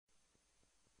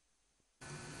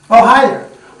Oh, hi there.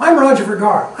 I'm Roger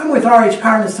Vergara. I'm with RH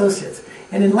Power & Associates.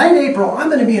 And in late April, I'm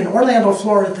going to be in Orlando,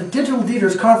 Florida at the Digital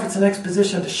Leaders Conference and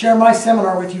Exposition to share my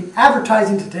seminar with you,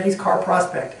 Advertising Today's Car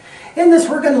Prospect. In this,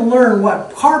 we're going to learn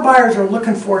what car buyers are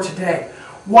looking for today,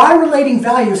 why relating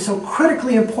value is so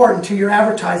critically important to your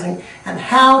advertising, and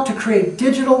how to create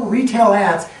digital retail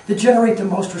ads that generate the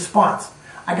most response.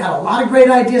 I got a lot of great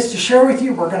ideas to share with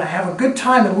you. We're going to have a good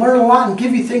time and learn a lot and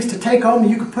give you things to take home that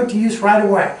you can put to use right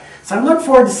away. So I look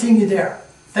forward to seeing you there.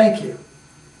 Thank you.